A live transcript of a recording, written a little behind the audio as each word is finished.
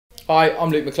Hi, I'm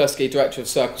Luke McCluskey, Director of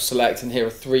Circle Select, and here are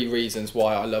 3 reasons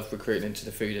why I love recruiting into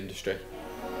the food industry.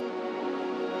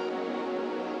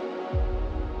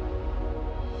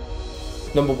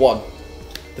 Number 1,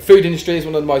 the food industry is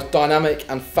one of the most dynamic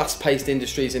and fast-paced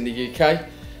industries in the UK.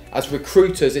 As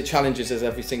recruiters, it challenges us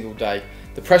every single day.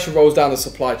 The pressure rolls down the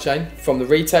supply chain, from the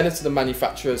retailer to the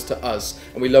manufacturers to us,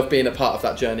 and we love being a part of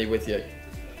that journey with you.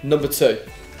 Number 2,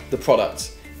 the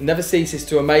product. It never ceases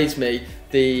to amaze me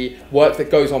the work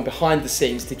that goes on behind the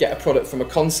scenes to get a product from a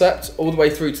concept all the way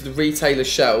through to the retailer's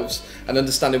shelves and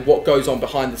understanding what goes on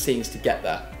behind the scenes to get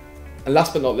there. And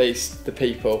last but not least, the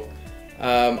people.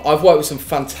 I've worked with some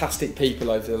fantastic people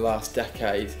over the last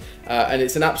decade, and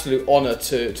it's an absolute honour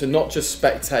to not just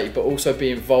spectate but also be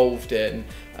involved in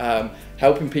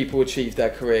helping people achieve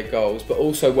their career goals, but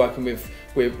also working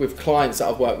with clients that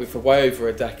I've worked with for way over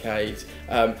a decade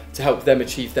to help them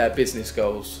achieve their business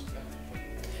goals.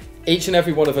 Each and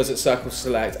every one of us at Circle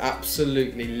Select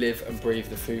absolutely live and breathe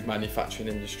the food manufacturing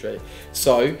industry.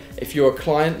 So if you're a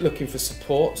client looking for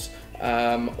support,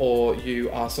 or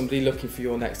you are somebody looking for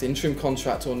your next interim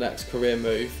contract or next career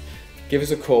move, give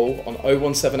us a call on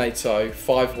 01780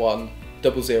 51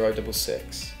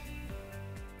 0066.